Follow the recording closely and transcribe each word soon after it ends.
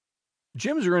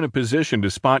Gyms are in a position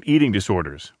to spot eating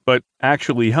disorders, but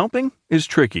actually helping is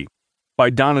tricky. By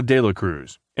Donna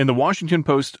Cruz in the Washington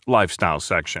Post Lifestyle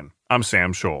section. I'm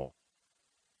Sam Scholl.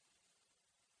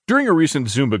 During a recent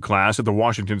Zumba class at the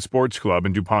Washington Sports Club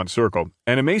in DuPont Circle,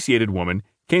 an emaciated woman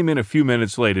came in a few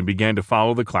minutes late and began to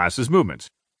follow the class's movements.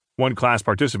 One class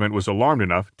participant was alarmed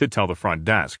enough to tell the front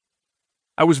desk.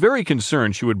 "I was very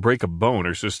concerned she would break a bone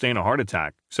or sustain a heart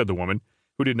attack," said the woman,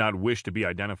 who did not wish to be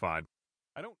identified.